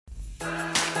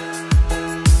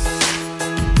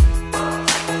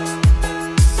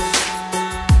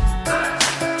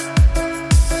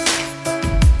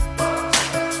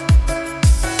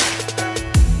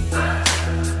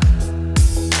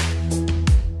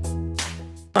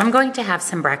I'm going to have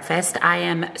some breakfast. I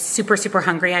am super, super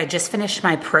hungry. I just finished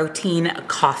my protein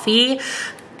coffee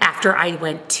after I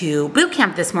went to boot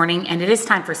camp this morning, and it is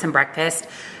time for some breakfast.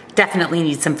 Definitely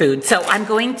need some food. So I'm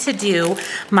going to do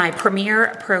my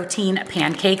Premier Protein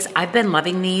pancakes. I've been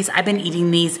loving these. I've been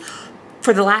eating these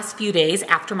for the last few days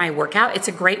after my workout. It's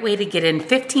a great way to get in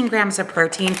 15 grams of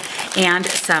protein and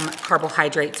some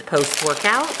carbohydrates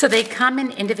post-workout. So they come in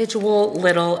individual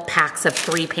little packs of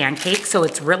 3 pancakes, so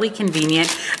it's really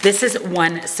convenient. This is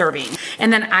 1 serving.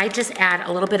 And then I just add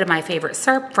a little bit of my favorite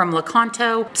syrup from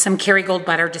Lecanto, some Kerrygold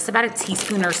butter, just about a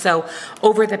teaspoon or so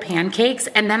over the pancakes.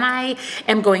 And then I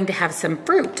am going to have some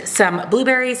fruit, some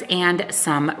blueberries and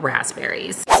some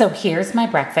raspberries. So here's my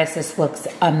breakfast. This looks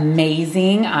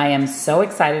amazing. I am so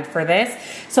excited for this.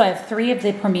 So I have 3 of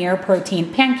the Premier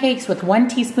Protein pancakes with 1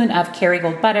 teaspoon of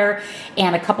Kerrygold butter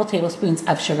and a couple tablespoons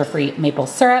of sugar-free maple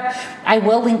syrup. I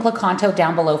will link Lecanto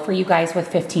down below for you guys with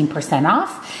 15%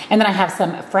 off. And then I have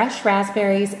some fresh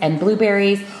raspberries and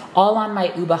blueberries all on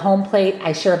my Uba home plate.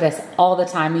 I share this all the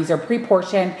time. These are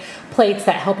pre-portioned plates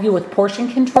that help you with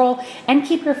portion control and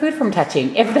keep your food from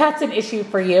touching. If that's an issue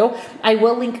for you, I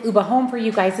will link Uba home for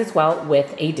you guys as well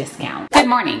with a discount. Good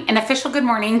morning, an official good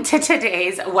morning to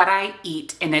today's What I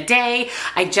Eat in a Day.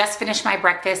 I just finished my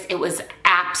breakfast. It was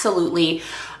absolutely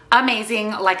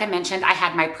amazing. Like I mentioned, I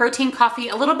had my protein coffee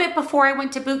a little bit before I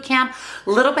went to boot camp, a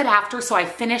little bit after, so I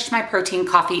finished my protein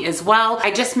coffee as well.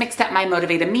 I just mixed up my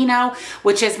Motivate Amino,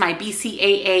 which is my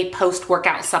BCAA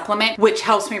post-workout supplement, which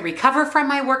helps me recover from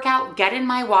my workout, get in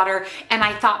my water, and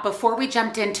I thought before we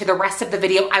jumped into the rest of the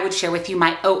video, I would share with you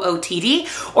my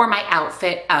OOTD, or my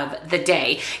outfit of the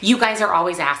day. You guys are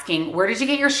always asking, where did you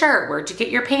get your shirt? Where'd you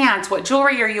get your pants? What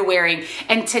jewelry are you wearing?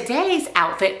 And today's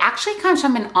outfit actually comes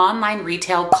from an online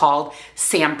retail called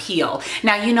Sampeel.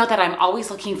 Now, you know that I'm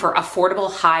always looking for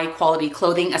affordable, high quality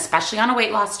clothing, especially on a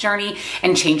weight loss journey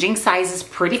and changing sizes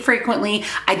pretty frequently.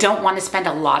 I don't want to spend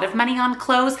a lot of money on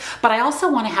clothes, but I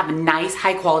also want to have nice,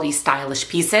 high quality, stylish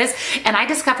pieces. And I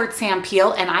discovered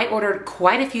Sampeel and I ordered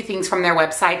quite a few things from their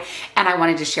website and I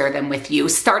wanted to share them with you,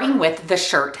 starting with the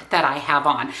shirt that I have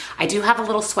on. I do have a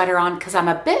little sweater on because I'm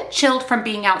a bit chilled from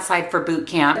being outside for boot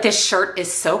camp. This shirt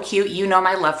is so cute. You know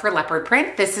my love for leopard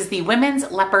print. This is the women's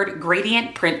Leopard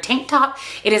gradient print tank top.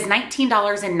 It is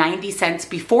 $19.90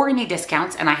 before any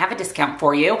discounts, and I have a discount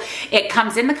for you. It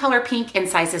comes in the color pink in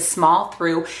sizes small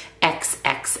through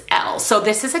XXL. So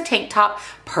this is a tank top,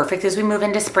 perfect as we move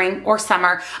into spring or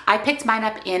summer. I picked mine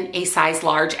up in a size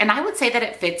large, and I would say that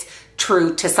it fits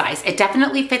true to size. It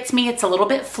definitely fits me. It's a little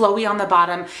bit flowy on the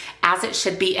bottom, as it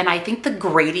should be, and I think the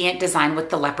gradient design with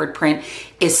the leopard print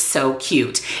is so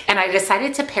cute. And I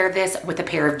decided to pair this with a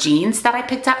pair of jeans that I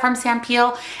picked up from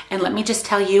Sampeel, and let me just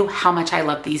tell you how much I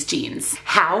love these jeans.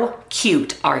 How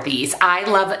cute are these? I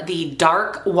love the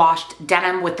dark washed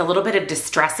denim with a little bit of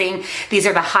distressing. These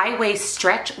are the high waist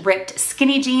stretch ripped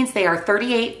skinny jeans. They are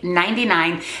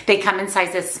 $38.99. They come in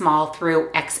sizes small through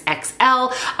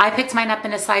XXL. I picked mine up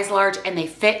in a size large and they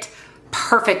fit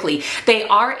perfectly. They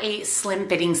are a slim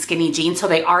fitting skinny jean, so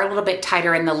they are a little bit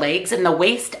tighter in the legs and the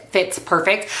waist fits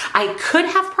perfect. I could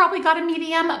have probably got a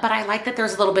medium, but I like that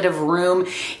there's a little bit of room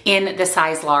in the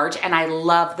size large, and I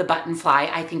love the button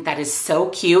fly. I think that is so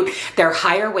cute. They're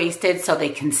higher waisted, so they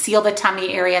conceal the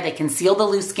tummy area, they conceal the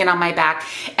loose skin on my back,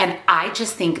 and I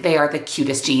just think they are the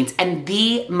cutest jeans and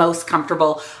the most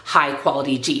comfortable high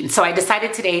quality jeans. So I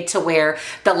decided today to wear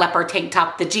the leopard tank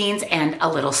top, the jeans, and a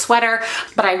little sweater,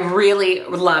 but I really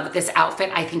love this outfit.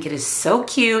 I think it is so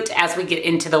cute as we get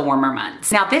into the warmer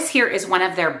months. Now, this here is one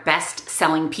of their best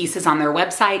selling pieces on their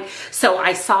website. So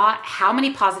I saw how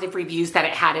many positive reviews that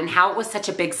it had and how it was such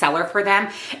a big seller for them.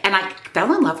 And I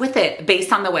fell in love with it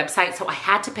based on the website. So I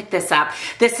had to pick this up.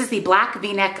 This is the black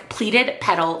V-neck pleated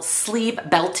petal sleeve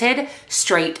belted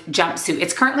straight jumpsuit.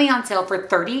 It's currently on sale for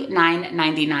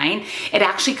 $39.99. It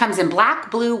actually comes in black,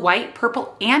 blue, white,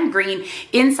 purple, and green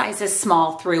in sizes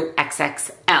small through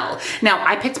XXL. Now,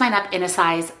 I picked mine up in a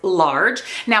size large.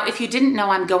 Now, if you didn't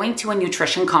know, I'm going to a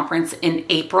nutrition conference in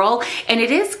April, and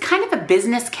it is kind of a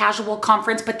business casual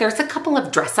conference, but there's a couple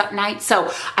of dress up nights.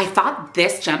 So I thought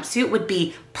this jumpsuit would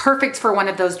be perfect for one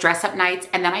of those dress up nights.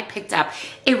 And then I picked up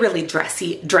a really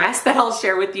dressy dress that I'll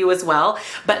share with you as well.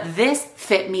 But this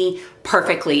fit me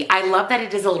perfectly. I love that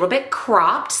it is a little bit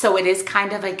cropped, so it is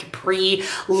kind of a capri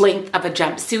length of a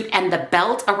jumpsuit, and the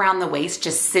belt around the waist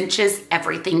just cinches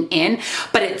everything in,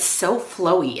 but it's so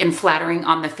flowy and flattering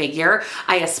on the figure.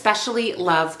 I especially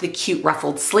love the cute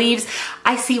ruffled sleeves.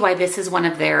 I see why this is one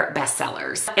of their best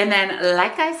sellers. And then,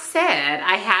 like I said,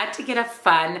 I had to get a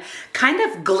fun, kind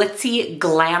of glitzy,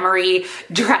 glamoury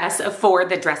dress for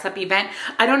the dress up event.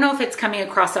 I don't know if it's coming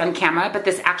across on camera, but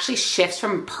this actually shifts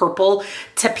from purple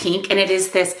to pink, and it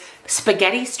is this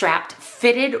spaghetti strapped,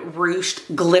 fitted,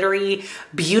 ruched, glittery,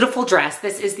 beautiful dress.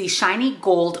 This is the shiny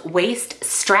gold waist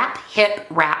strap hip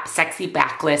wrap sexy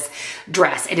backless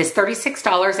dress. It is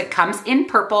 $36. It comes in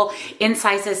purple in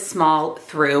sizes small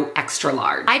through extra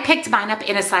large. I picked mine up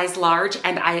in a size large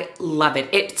and I love it.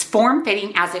 It's form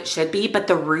fitting as it should be, but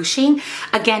the ruching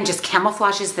again just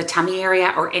camouflages the tummy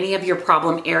area or any of your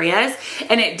problem areas,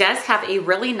 and it does have a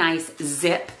really nice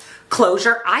zip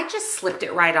closure. I just slipped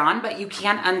it right on, but you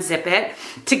can unzip it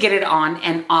to get it on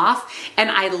and off. And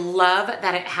I love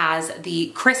that it has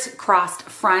the crisscrossed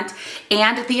front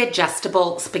and the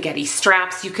adjustable spaghetti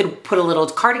straps. You could put a little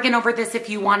cardigan over this if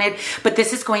you wanted, but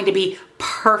this is going to be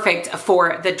perfect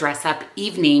for the dress up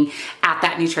evening at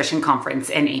that nutrition conference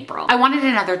in April. I wanted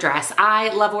another dress. I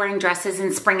love wearing dresses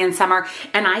in spring and summer,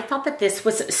 and I thought that this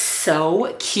was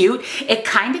so cute. It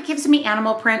kind of gives me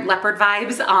animal print leopard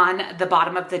vibes on the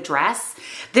bottom of the dress.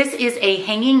 This is a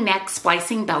hanging neck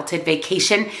splicing belted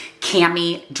vacation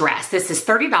cami dress. This is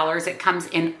 $30. It comes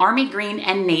in army green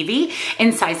and navy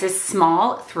in sizes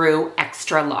small through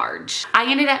extra large.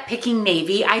 I ended up picking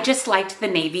navy. I just liked the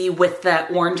navy with the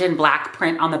orange and black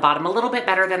print on the bottom a little bit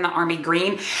better than the army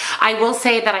green. I will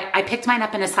say that I picked mine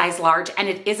up in a size large, and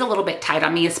it is a little bit tight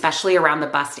on me, especially around the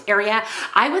bust area.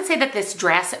 I would say that this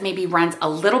dress maybe runs a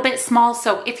little bit small,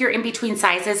 so if you're in between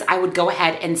sizes, I would go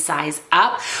ahead and size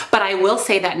up. But I will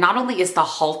say that not only is the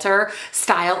halter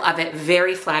style of it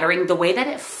very flattering, the way that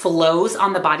it flows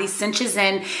on the body, cinches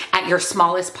in at your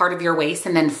smallest part of your waist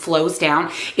and then flows down,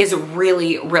 is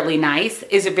really, really nice,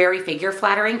 is very figure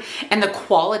flattering, and the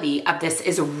quality of this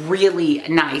is really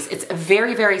nice. It's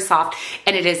very, very soft,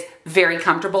 and it is very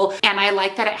comfortable, and I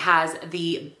like that it has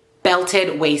the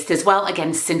belted waist as well,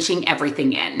 again cinching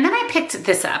everything in. And then I picked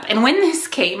this up, and when this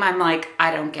came, I'm like,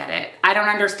 I don't get it. I don't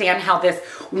understand how this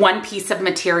one piece of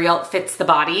material fits the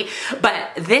body,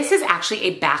 but this is actually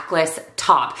a backless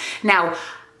top. Now,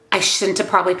 I shouldn't have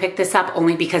probably picked this up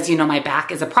only because, you know, my back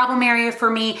is a problem area for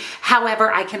me. However,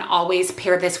 I can always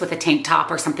pair this with a tank top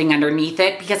or something underneath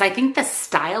it because I think the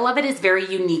style of it is very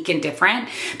unique and different.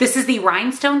 This is the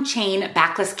rhinestone chain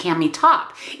backless cami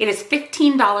top. It is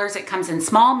 $15. It comes in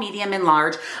small, medium, and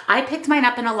large. I picked mine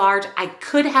up in a large. I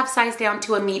could have sized down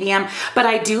to a medium, but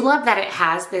I do love that it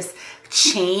has this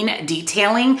chain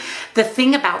detailing. The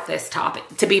thing about this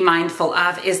top to be mindful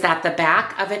of is that the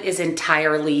back of it is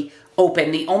entirely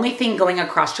open. The only thing going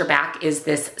across your back is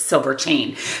this silver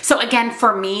chain. So again,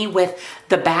 for me, with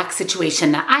the back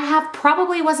situation that I have,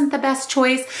 probably wasn't the best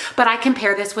choice, but I can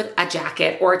pair this with a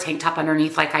jacket or a tank top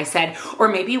underneath, like I said, or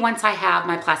maybe once I have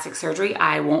my plastic surgery,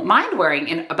 I won't mind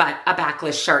wearing a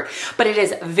backless shirt. But it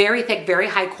is very thick, very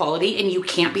high quality, and you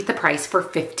can't beat the price for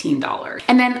 $15.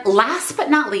 And then last but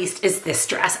not least is this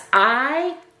dress.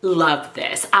 I love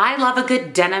this. I love a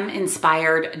good denim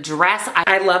inspired dress.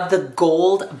 I love the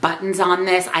gold buttons on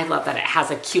this. I love that it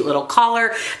has a cute little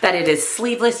collar, that it is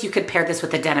sleeveless. You could pair this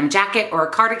with a denim jacket or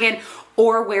a cardigan,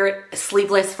 or wear it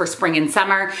sleeveless for spring and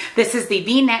summer. This is the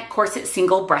V-neck corset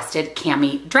single breasted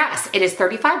cami dress. It is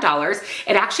 $35.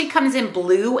 It actually comes in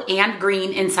blue and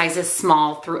green in sizes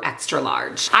small through extra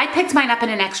large. I picked mine up in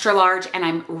an extra large, and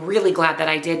I'm really glad that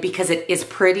I did because it is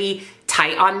pretty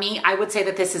tight on me. I would say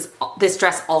that this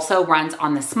dress also runs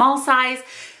on the small size.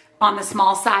 On the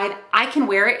small side, I can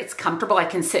wear it, it's comfortable, I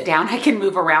can sit down, I can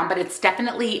move around, but it's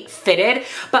definitely fitted.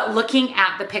 But looking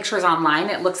at the pictures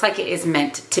online, it looks like it is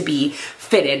meant to be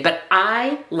fitted, but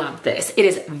I love this. It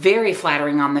is very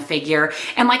flattering on the figure.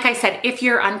 And like I said, if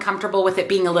you're uncomfortable with it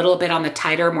being a little bit on the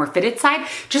tighter, more fitted side,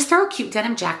 just throw a cute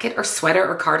denim jacket or sweater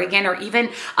or cardigan, or even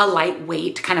a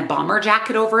lightweight kind of bomber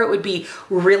jacket over it would be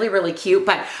really, really cute.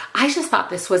 But I just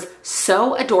thought this was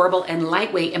so adorable and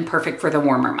lightweight and perfect for the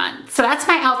warmer months. So that's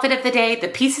my outfit of the day, the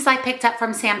pieces I picked up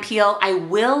from Sampeel. I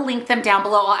will link them down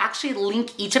below. I'll actually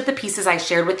link each of the pieces I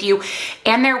shared with you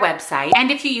and their website.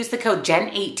 And if you use the code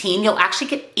JEN18, you'll actually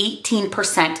get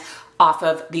 18% off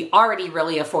of the already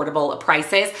really affordable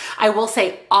prices. I will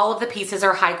say all of the pieces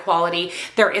are high quality.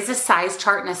 There is a size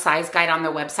chart and a size guide on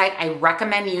their website. I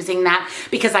recommend using that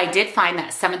because I did find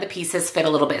that some of the pieces fit a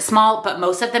little bit small, but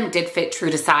most of them did fit true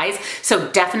to size.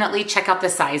 So definitely check out the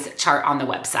size chart on the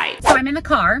website. So I'm in the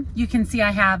car. You can see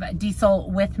I have Diesel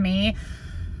with me.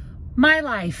 My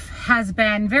life has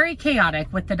been very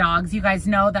chaotic with the dogs. You guys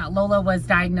know that Lola was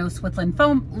diagnosed with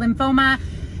lymphoma.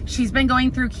 She's been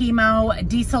going through chemo.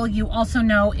 Diesel, you also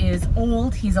know, is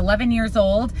old. He's 11 years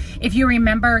old. If you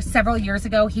remember, several years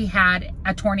ago, he had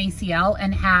a torn ACL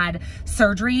and had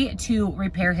surgery to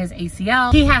repair his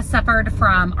ACL. He has suffered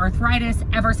from arthritis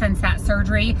ever since that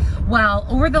surgery. Well,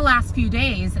 over the last few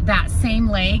days, that same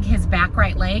leg, his back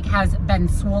right leg, has been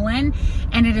swollen,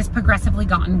 and it has progressively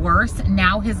gotten worse.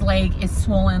 Now his leg is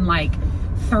swollen like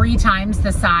 3 times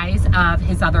the size of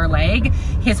his other leg.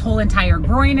 His whole entire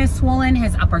groin is swollen,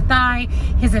 his upper thigh,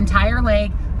 his entire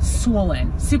leg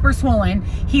swollen, super swollen.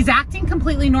 He's acting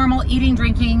completely normal, eating,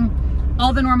 drinking,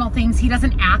 all the normal things. He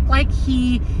doesn't act like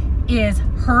he is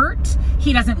hurt.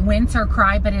 He doesn't wince or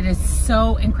cry, but it is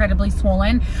so incredibly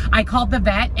swollen. I called the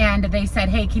vet and they said,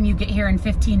 hey, can you get here in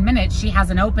 15 minutes? She has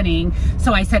an opening.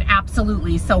 So I said,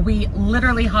 absolutely. So we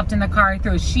literally hopped in the car,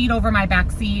 threw a sheet over my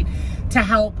back seat to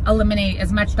help eliminate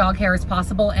as much dog hair as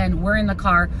possible. And we're in the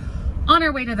car on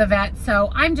our way to the vet. So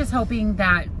I'm just hoping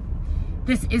that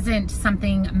this isn't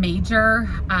something major,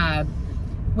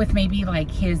 with maybe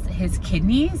like his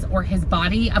kidneys or his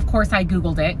body. Of course, I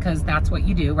Googled it because that's what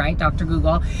you do, right? Dr.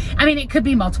 Google. I mean, it could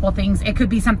be multiple things. It could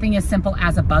be something as simple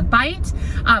as a bug bite.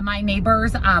 My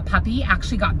neighbor's puppy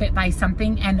actually got bit by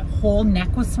something and whole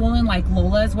neck was swollen like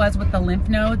Lola's was with the lymph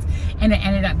nodes, and it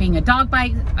ended up being a dog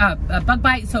bite, a bug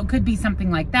bite. So it could be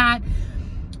something like that.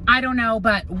 I don't know,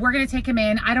 but we're gonna take him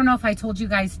in. I don't know if I told you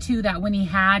guys too that when he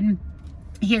had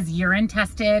his urine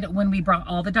tested, when we brought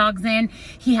all the dogs in,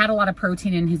 he had a lot of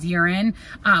protein in his urine,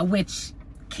 which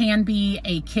can be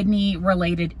a kidney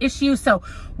related issue. So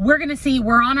we're gonna see,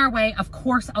 we're on our way. Of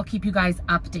course, I'll keep you guys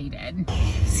updated.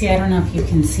 See, I don't know if you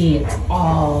can see, it's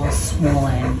all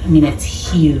swollen. I mean, it's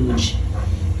huge.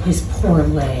 His poor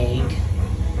leg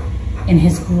and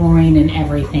his groin and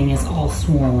everything is all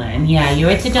swollen. Yeah,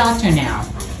 you're at the doctor now.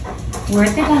 We're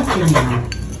at the doctor now.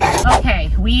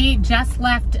 Okay, we just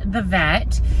left the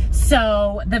vet.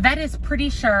 So the vet is pretty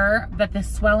sure that the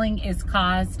swelling is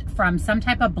caused from some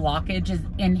type of blockage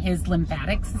in his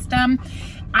lymphatic system.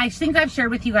 I think I've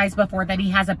shared with you guys before that he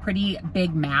has a pretty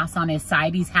big mass on his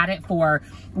side. He's had it for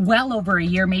well over a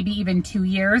year, maybe even 2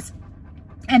 years.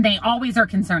 And they always are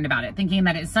concerned about it, thinking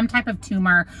that it's some type of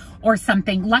tumor or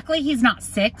something. Luckily, he's not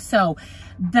sick, so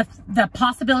the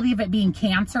possibility of it being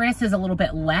cancerous is a little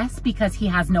bit less because he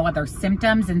has no other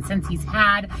symptoms. And since he's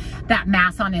had that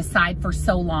mass on his side for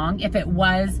so long, if it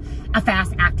was a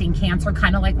fast-acting cancer,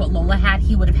 kind of like what Lola had,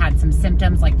 he would have had some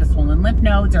symptoms like the swollen lymph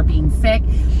nodes or being sick,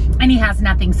 and he has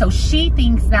nothing. So she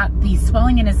thinks that the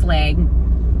swelling in his leg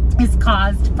is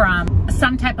caused from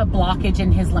some type of blockage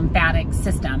in his lymphatic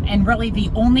system. And really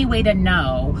the only way to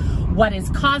know what is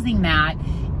causing that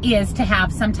is to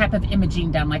have some type of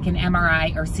imaging done, like an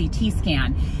MRI or CT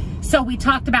scan. So we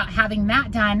talked about having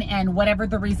that done, and whatever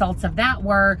the results of that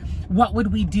were, what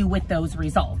would we do with those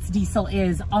results? Diesel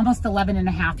is almost 11 and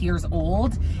a half years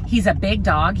old. He's a big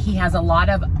dog. He has a lot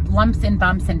of lumps and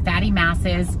bumps and fatty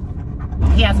masses.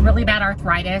 He has really bad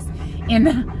arthritis in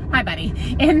the, hi buddy,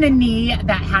 in the knee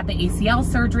that had the ACL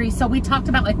surgery. So we talked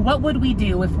about like, what would we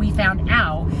do if we found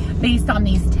out based on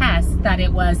these tests that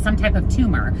it was some type of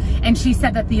tumor? And she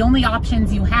said that the only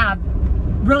options you have,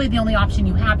 really the only option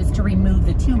you have, is to remove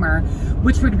the tumor,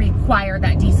 which would require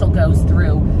that Diesel goes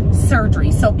through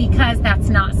surgery. So because that's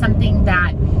not something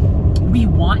that we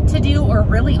want to do, or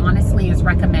really honestly is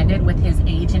recommended with his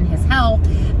age and his health,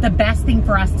 the best thing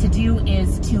for us to do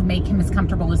is to make him as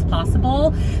comfortable as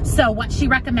possible. So what she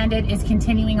recommended is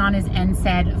continuing on his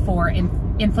NSAID for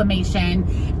inflammation,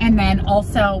 and then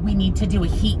also we need to do a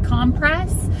heat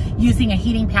compress using a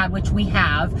heating pad, which we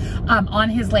have on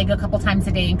his leg a couple times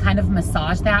a day, and kind of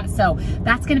massage that. So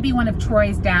that's going to be one of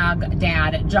Troy's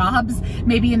dad jobs,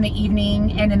 maybe in the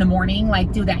evening and in the morning,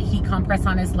 like do that heat compress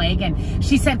on his leg. And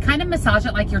she said kind of massage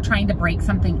it like you're trying to break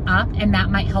something up, and that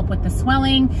might help with the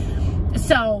swelling.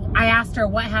 So I asked her,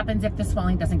 what happens if the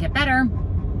swelling doesn't get better?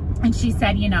 And she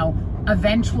said, you know,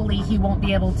 eventually he won't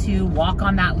be able to walk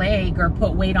on that leg or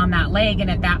put weight on that leg.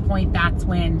 And at that point, that's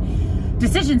when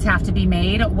decisions have to be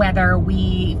made, whether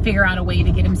we figure out a way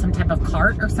to get him some type of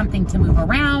cart or something to move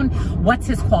around. What's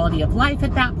his quality of life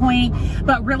at that point?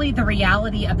 But really the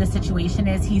reality of the situation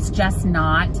is he's just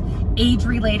not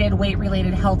age-related,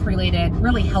 weight-related, health-related,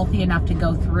 really healthy enough to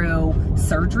go through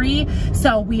surgery.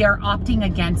 So we are opting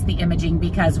against the imaging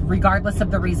because regardless of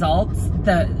the results,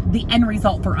 the end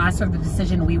result for us or the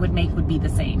decision we would make would be the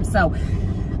same. So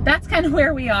that's kind of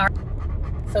where we are.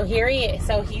 So here he is.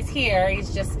 So he's here.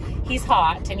 He's He's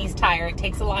hot and he's tired. It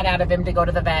takes a lot out of him to go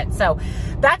to the vet. So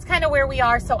that's kind of where we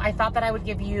are. So I thought that I would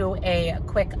give you a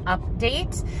quick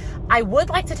update. I would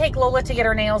like to take Lola to get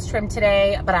her nails trimmed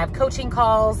today, but I have coaching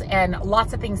calls and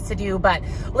lots of things to do. But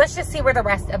let's just see where the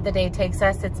rest of the day takes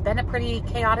us. It's been a pretty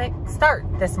chaotic start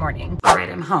this morning. All right,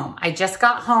 I'm home. I just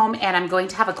got home and I'm going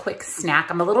to have a quick snack.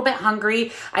 I'm a little bit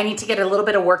hungry. I need to get a little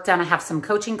bit of work done. I have some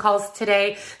coaching calls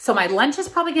today. So my lunch is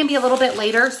probably going to be a little bit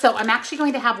later. So I'm actually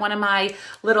going to have one of my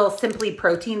little Simply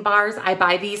protein bars. I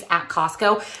buy these at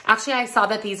Costco. Actually, I saw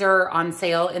that these are on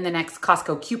sale in the next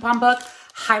Costco coupon book.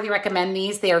 Highly recommend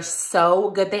these. They are so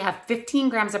good. They have 15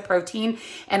 grams of protein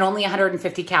and only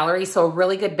 150 calories. So a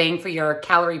really good bang for your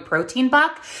calorie protein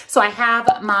buck. So I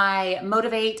have my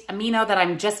Motivate Amino that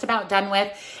I'm just about done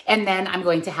with. And then I'm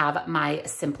going to have my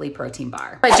Simply protein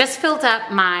bar. I just filled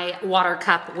up my water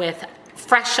cup with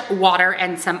fresh water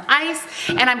and some ice,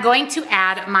 and I'm going to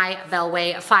add my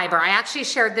Bellway fiber. I actually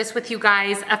shared this with you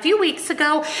guys a few weeks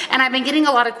ago, and I've been getting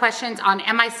a lot of questions on,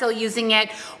 am I still using it?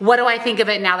 What do I think of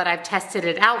it now that I've tested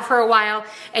it out for a while?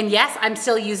 And yes, I'm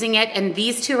still using it, and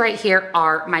these two right here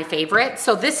are my favorite.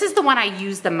 So this is the one I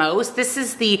use the most. This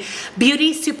is the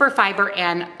Beauty Super Fiber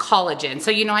and Collagen. So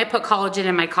you know I put collagen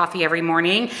in my coffee every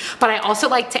morning, but I also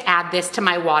like to add this to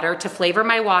my water to flavor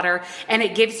my water, and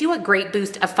it gives you a great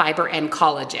boost of fiber and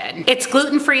collagen. It's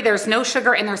gluten-free, there's no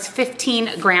sugar, and there's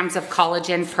 15 grams of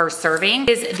collagen per serving.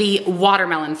 This is the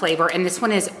watermelon flavor, and this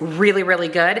one is really, really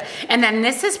good. And then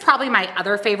this is probably my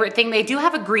other favorite thing. They do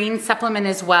have a green supplement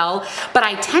as well, but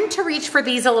I tend to reach for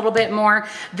these a little bit more.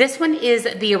 This one is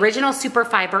the original super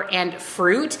fiber and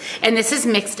fruit, and this is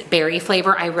mixed berry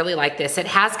flavor. I really like this. It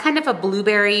has kind of a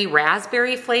blueberry,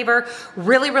 raspberry flavor,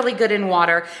 really, really good in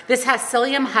water. This has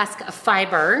psyllium husk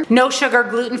fiber, no sugar,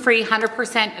 gluten-free,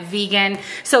 100% vegan.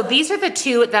 So these are the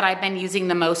two that I've been using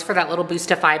the most for that little boost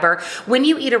of fiber. When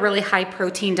you eat a really high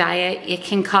protein diet, it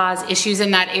can cause issues in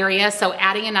that area. So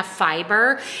adding enough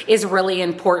fiber is really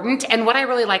important. And what I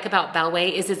really like about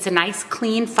Bellway is it's a nice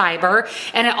clean fiber,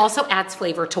 and it also adds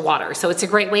flavor to water. So it's a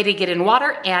great way to get in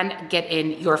water and get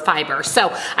in your fiber.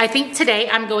 So I think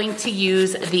today I'm going to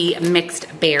use the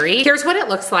mixed berry. Here's what it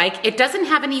looks like. It doesn't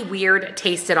have any weird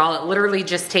taste at all. It literally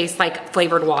just tastes like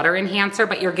flavored water enhancer,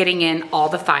 but you're getting in all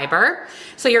the fiber.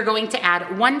 So you're going to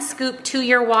add 1 scoop to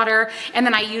your water, and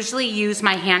then I usually use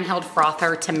my handheld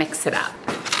frother to mix it up.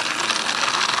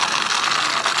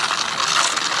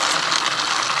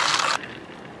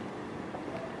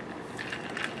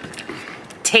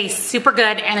 Tastes super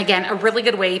good, and again, a really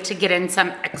good way to get in some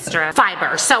extra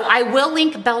fiber. So I will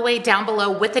link Bellway down below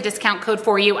with the discount code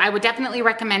for you. I would definitely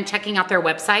recommend checking out their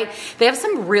website. They have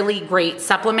some really great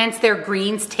supplements. Their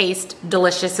greens taste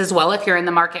delicious as well if you're in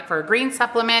the market for a green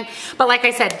supplement. But like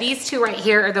I said, these two right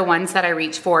here are the ones that I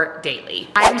reach for daily.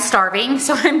 I'm starving,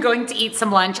 so I'm going to eat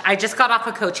some lunch. I just got off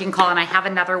a coaching call and I have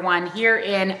another one here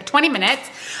in 20 minutes,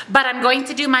 but I'm going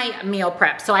to do my meal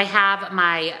prep. So I have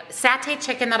my satay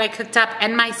chicken that I cooked up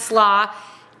and my slaw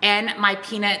and my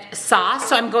peanut sauce.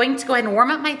 So I'm going to go ahead and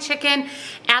warm up my chicken,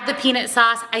 add the peanut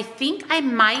sauce. I think I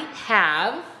might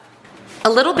have a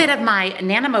little bit of my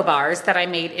Nanimo bars that I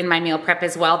made in my meal prep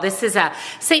as well. This is a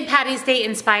St. Patty's Day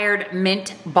inspired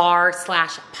mint bar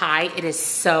slash pie. It is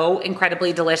so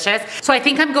incredibly delicious. So I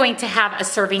think I'm going to have a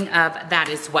serving of that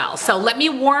as well. So let me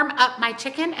warm up my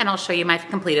chicken and I'll show you my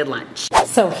completed lunch.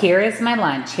 So here is my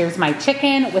lunch. Here's my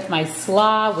chicken with my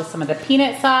slaw with some of the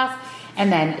peanut sauce, and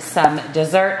then some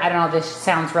dessert. I don't know, this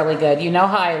sounds really good. You know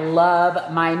how I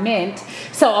love my mint.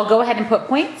 So I'll go ahead and put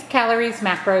points, calories,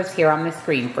 macros here on the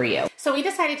screen for you. So we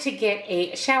decided to get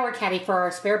a shower caddy for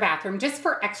our spare bathroom, just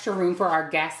for extra room for our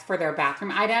guests for their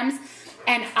bathroom items.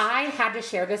 And I had to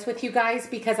share this with you guys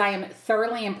because I am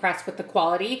thoroughly impressed with the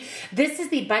quality. This is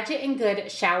the Budget and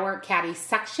Good Shower Caddy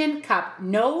Suction Cup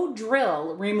No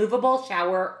Drill Removable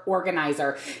Shower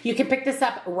Organizer. You can pick this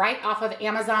up right off of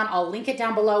Amazon. I'll link it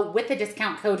down below with the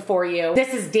discount code for you.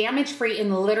 This is damage free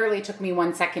and literally took me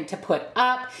 1 second to put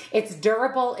up. It's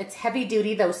durable, it's heavy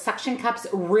duty. Those suction cups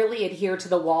really adhere to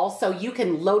the wall, so you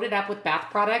can load it up with bath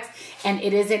products and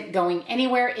it isn't going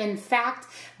anywhere. In fact,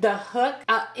 the hook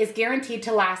is guaranteed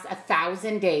to last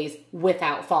 1,000 days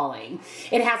without falling.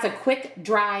 It has a quick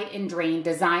dry and drain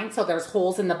design, so there's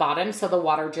holes in the bottom so the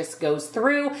water just goes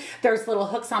through. There's little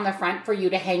hooks on the front for you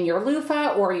to hang your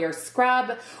loofah or your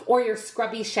scrub or your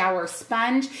scrubby shower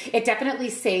sponge. It definitely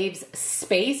saves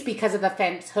space because of the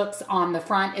fence hooks on the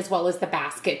front as well as the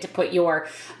basket to put your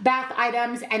bath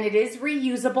items, and it is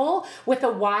reusable with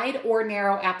a wide or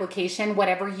narrow application,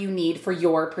 whatever you need for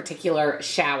your particular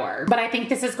shower. But I think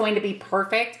this is going to be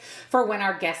perfect for when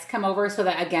our guests come over so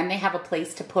that, again, they have a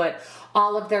place to put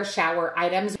all of their shower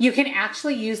items. You can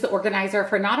actually use the organizer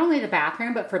for not only the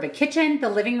bathroom, but for the kitchen, the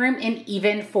living room, and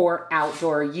even for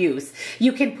outdoor use.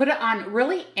 You can put it on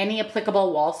really any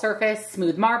applicable wall surface,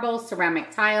 smooth marble,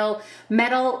 ceramic tile,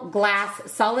 metal, glass,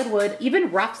 solid wood,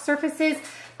 even rough surfaces,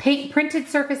 paint printed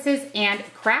surfaces, and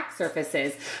cracked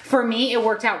surfaces. For me, it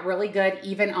worked out really good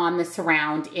even on the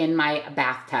surround in my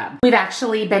bathtub. We've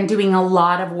actually been doing a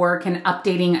lot of work and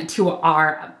updating to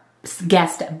our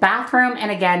guest bathroom.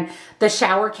 And again, the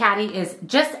shower caddy is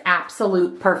just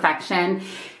absolute perfection.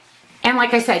 And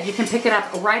like I said, you can pick it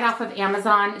up right off of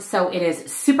Amazon. So it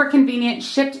is super convenient,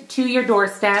 shipped to your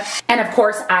doorstep. And of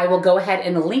course, I will go ahead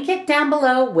and link it down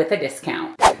below with a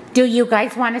discount. Do you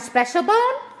guys want a special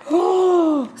bone?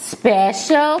 Oh,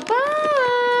 special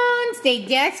bones. They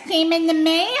just came in the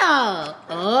mail.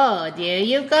 Oh, there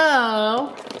you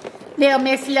go. Little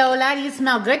Miss Lola, you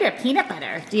smell good. They're peanut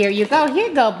butter. There you go. Here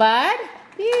you go, bud.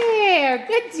 Here,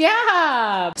 good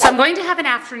job. So I'm going to have an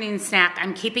afternoon snack.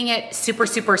 I'm keeping it super,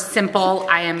 super simple.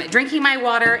 I am drinking my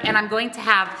water, and I'm going to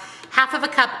have half of a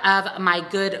cup of my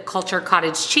Good Culture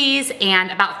cottage cheese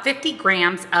and about 50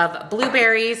 grams of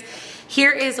blueberries.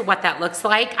 Here is what that looks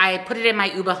like. I put it in my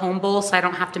Uba home bowl so I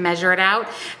don't have to measure it out.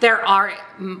 There are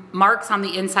marks on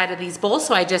the inside of these bowls,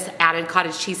 so I just added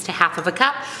cottage cheese to half of a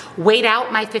cup, weighed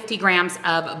out my 50 grams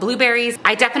of blueberries.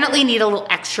 I definitely need a little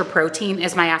extra protein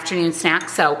as my afternoon snack,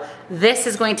 so this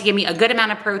is going to give me a good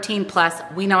amount of protein, plus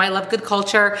we know I love Good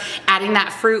Culture. Adding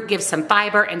that fruit gives some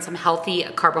fiber and some healthy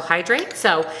carbohydrates,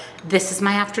 so this is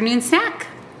my afternoon snack.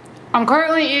 I'm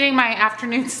currently eating my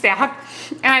afternoon snack,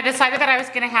 and I decided that I was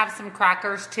gonna have some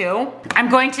crackers too. I'm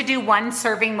going to do one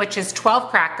serving, which is 12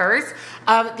 crackers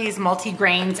of these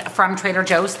multi-grains from Trader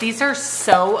Joe's. These are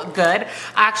so good.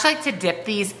 I actually like to dip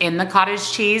these in the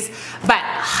cottage cheese, but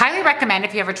highly recommend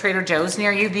if you have a Trader Joe's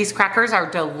near you, these crackers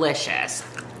are delicious.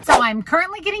 So I'm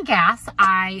currently getting gas.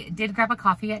 I did grab a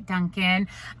coffee at Dunkin'.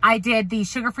 I did the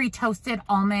sugar-free toasted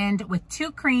almond with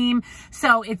 2 cream.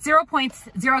 So it's 0 points,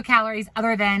 0 calories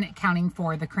other than counting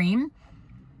for the cream.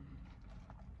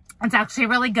 It's actually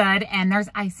really good, and there's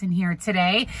ice in here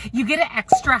today. You get an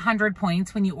extra 100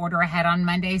 points when you order ahead on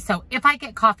Monday. So if I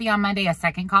get coffee on Monday, a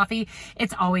second coffee,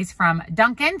 it's always from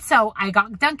Dunkin'. So I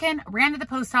got Dunkin', ran to the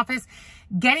post office,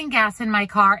 getting gas in my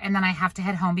car, and then I have to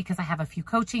head home because I have a few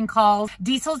coaching calls.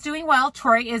 Diesel's doing well.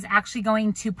 Troy is actually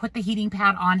going to put the heating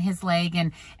pad on his leg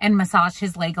and massage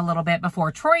his leg a little bit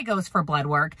before Troy goes for blood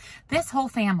work. This whole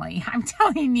family, I'm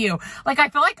telling you, like, I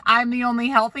feel like I'm the only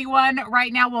healthy one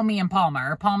right now. Well, me and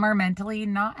Palmer. Palmer mentally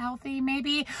not healthy,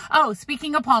 maybe. Oh,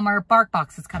 speaking of Palmer,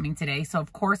 BarkBox is coming today, so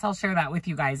of course I'll share that with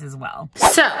you guys as well.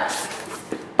 So,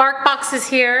 BarkBox is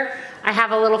here. I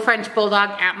have a little French Bulldog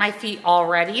at my feet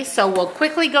already, so we'll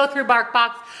quickly go through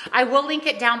BarkBox. I will link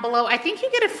it down below. I think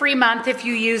you get a free month if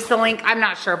you use the link. I'm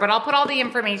not sure, but I'll put all the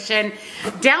information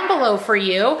down below for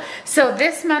you. So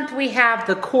this month we have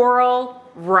the Coral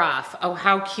Ruff. Oh,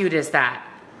 how cute is that?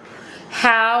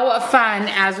 How fun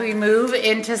as we move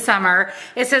into summer.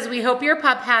 It says, we hope your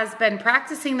pup has been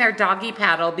practicing their doggy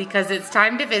paddle because it's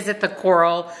time to visit the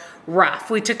Coral Ruff.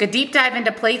 We took a deep dive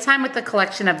into playtime with the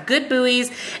collection of good buoys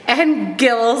and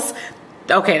gills.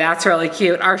 Okay, that's really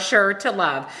cute. Are sure to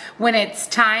love. When it's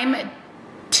time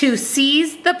to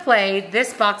seize the play,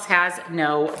 this box has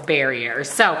no barriers.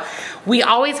 So we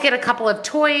always get a couple of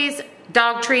toys,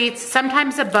 dog treats,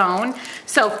 sometimes a bone.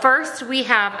 So first we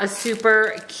have a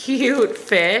super cute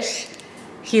fish.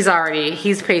 He's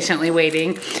patiently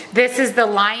waiting. This is the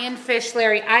lionfish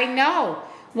Larry. I know.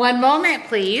 One moment,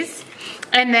 please.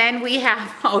 And then we have,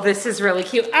 oh, this is really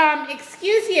cute.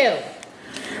 Excuse you.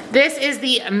 This is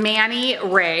the Manny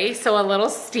Ray, so a little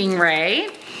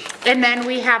stingray. And then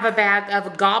we have a bag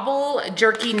of Gobble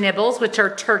Jerky Nibbles, which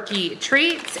are turkey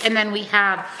treats. And then we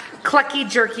have Clucky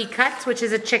Jerky Cuts, which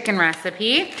is a chicken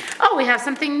recipe. Oh, we have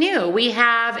something new. We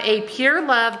have a Pure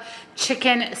Love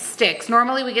chicken sticks.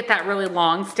 Normally we get that really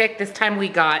long stick. This time we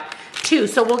got 2.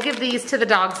 So we'll give these to the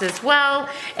dogs as well.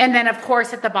 And then of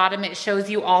course at the bottom it shows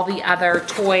you all the other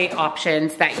toy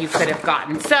options that you could have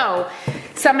gotten. So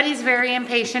somebody's very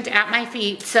impatient at my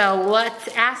feet. So let's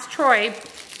ask Troy,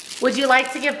 would you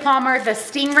like to give Palmer the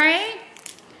stingray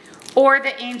or the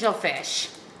angelfish?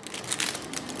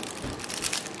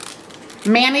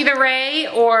 Manny the Ray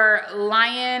or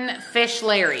Lionfish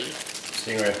Larry?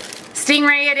 Stingray.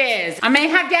 Stingray it is. I may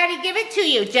have Daddy give it to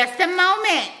you. Just a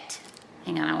moment.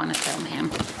 Hang on, I want to film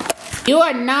him. You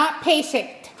are not patient.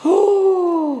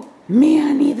 Oh,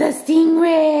 Manny the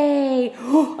Stingray.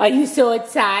 Oh, are you so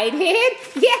excited?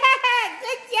 Yeah,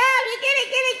 good job. You get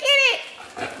it.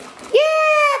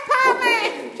 Yeah,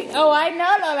 Palmer. Oh, I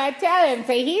know, Lola. Tell him.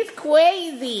 Say he's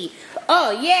crazy.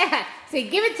 Oh, yeah. Say,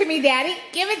 give it to me, Daddy.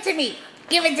 Give it to me.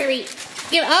 Give it to me.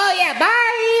 Oh, yeah.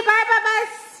 Bye. Bye, Bubba.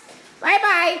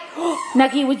 Bye-bye.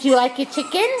 Nuggie, would you like a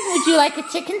chicken? Would you like a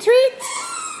chicken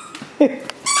treat?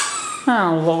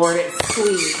 Oh, Lord, it's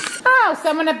sweet. Oh,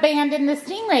 someone abandoned the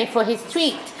stingray for his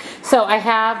treat. So I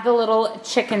have the little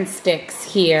chicken sticks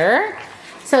here.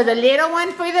 So the little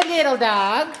one for the little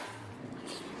dog.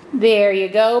 There you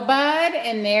go, bud.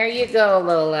 And there you go,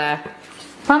 Lola.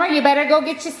 Palmer, you better go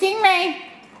get your stingray.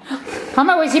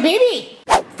 Palmer, where's your baby?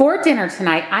 For dinner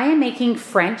tonight, I am making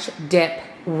French dip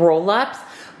roll-ups.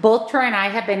 Both Troy and I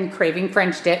have been craving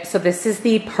French dip, so this is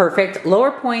the perfect lower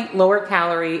point, lower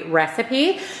calorie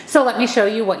recipe. So let me show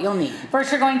you what you'll need.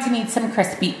 First, you're going to need some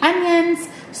crispy onions,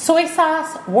 soy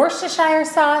sauce, Worcestershire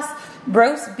sauce,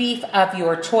 roast beef of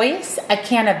your choice, a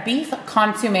can of beef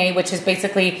consommé, which is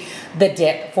basically the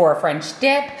dip for a French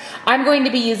dip. I'm going to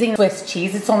be using Swiss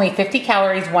cheese. It's only 50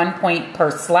 calories, 1 point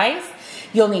per slice.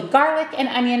 You'll need garlic and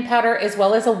onion powder as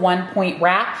well as a 1 point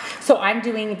wrap. So I'm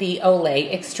doing the Olay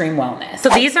Extreme Wellness. So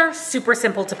these are super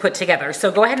simple to put together.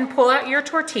 So go ahead and pull out your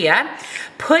tortilla.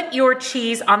 Put your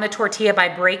cheese on the tortilla by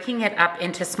breaking it up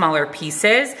into smaller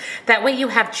pieces. That way you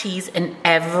have cheese in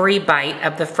every bite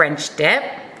of the French dip.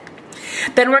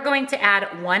 Then we're going to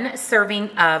add 1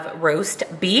 serving of roast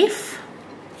beef.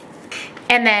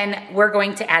 And then we're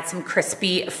going to add some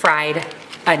crispy fried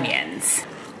onions.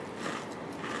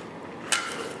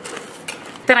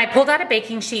 Then I pulled out a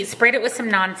baking sheet, sprayed it with some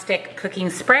nonstick cooking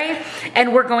spray,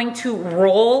 and we're going to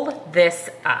roll this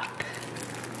up.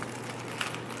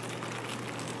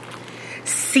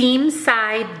 Seam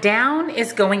side down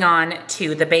is going on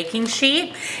to the baking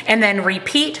sheet, and then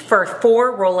repeat for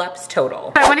 4 roll-ups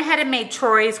total. I went ahead and made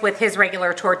Troy's with his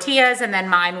regular tortillas and then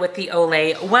mine with the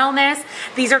Olay Wellness.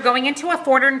 These are going into a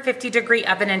 450-degree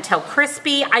oven until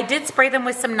crispy. I did spray them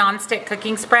with some nonstick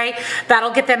cooking spray.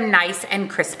 That'll get them nice and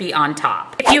crispy on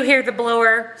top. If you hear the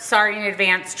blower, sorry in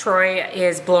advance, Troy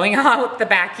is blowing out the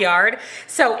backyard.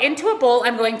 So into a bowl,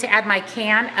 I'm going to add my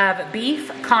can of beef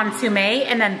consommé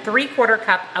and then 3/4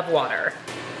 cup of water.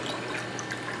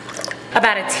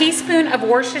 About a teaspoon of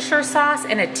Worcestershire sauce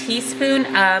and a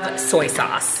teaspoon of soy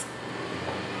sauce.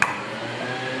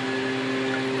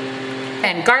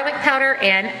 And garlic powder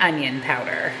and onion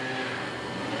powder.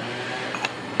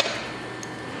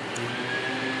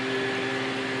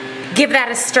 Give that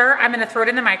a stir. I'm gonna throw it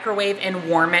in the microwave and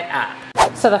warm it up.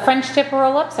 So the French dip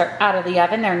roll-ups are out of the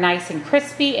oven. They're nice and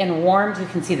crispy and warmed. You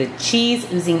can see the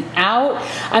cheese oozing out.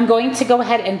 I'm going to go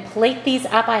ahead and plate these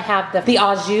up. I have the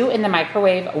au jus in the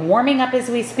microwave warming up as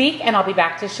we speak, and I'll be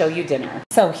back to show you dinner.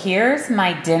 So here's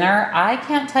my dinner. I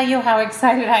can't tell you how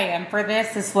excited I am for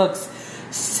this. This looks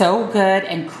so good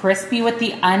and crispy with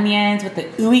the onions, with the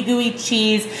ooey gooey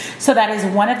cheese. So that is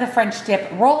one of the French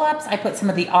dip roll-ups. I put some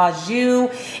of the au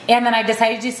jus, and then I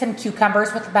decided to do some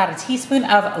cucumbers with about a teaspoon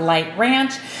of light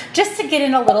ranch, just to get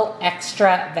in a little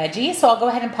extra veggie. So I'll go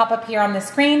ahead and pop up here on the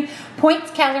screen, points,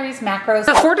 calories, macros.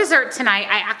 So for dessert tonight,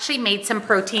 I actually made some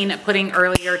protein pudding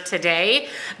earlier today.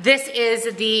 This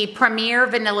is the Premier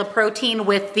Vanilla Protein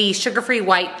with the sugar-free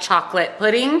white chocolate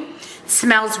pudding.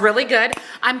 Smells really good.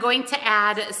 I'm going to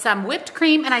add some whipped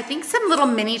cream and I think some little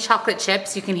mini chocolate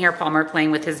chips. You can hear Palmer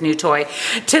playing with his new toy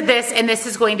to this, and this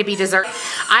is going to be dessert.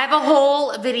 I have a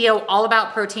whole video all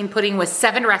about protein pudding with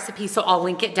 7 recipes, so I'll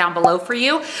link it down below for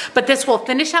you. But this will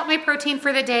finish out my protein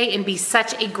for the day and be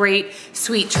such a great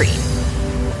sweet treat.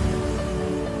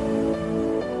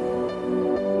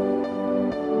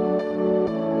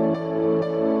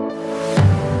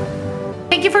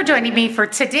 Thank you for joining me for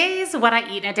today's What I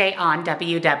Eat in a Day on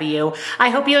WW. I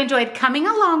hope you enjoyed coming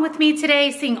along with me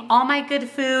today, seeing all my good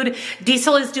food.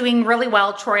 Diesel is doing really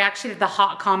well. Troy actually did the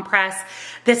hot compress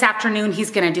this afternoon.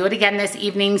 He's gonna do it again this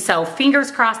evening, so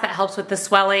fingers crossed that helps with the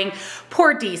swelling.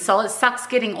 Poor Diesel, it sucks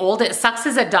getting old. It sucks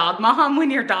as a dog mom when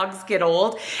your dogs get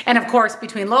old. And of course,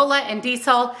 between Lola and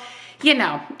Diesel, you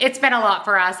know, it's been a lot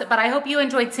for us, but I hope you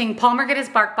enjoyed seeing Palmer get his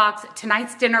bark box,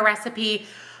 tonight's dinner recipe.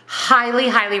 Highly,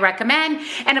 highly recommend.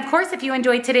 And of course, if you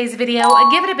enjoyed today's video,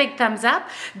 give it a big thumbs up.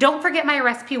 Don't forget my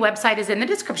recipe website is in the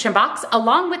description box,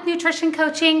 along with nutrition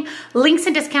coaching, links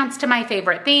and discounts to my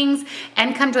favorite things,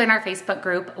 and come join our Facebook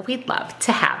group. We'd love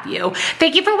to have you.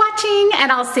 Thank you for watching,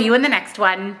 and I'll see you in the next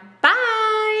one.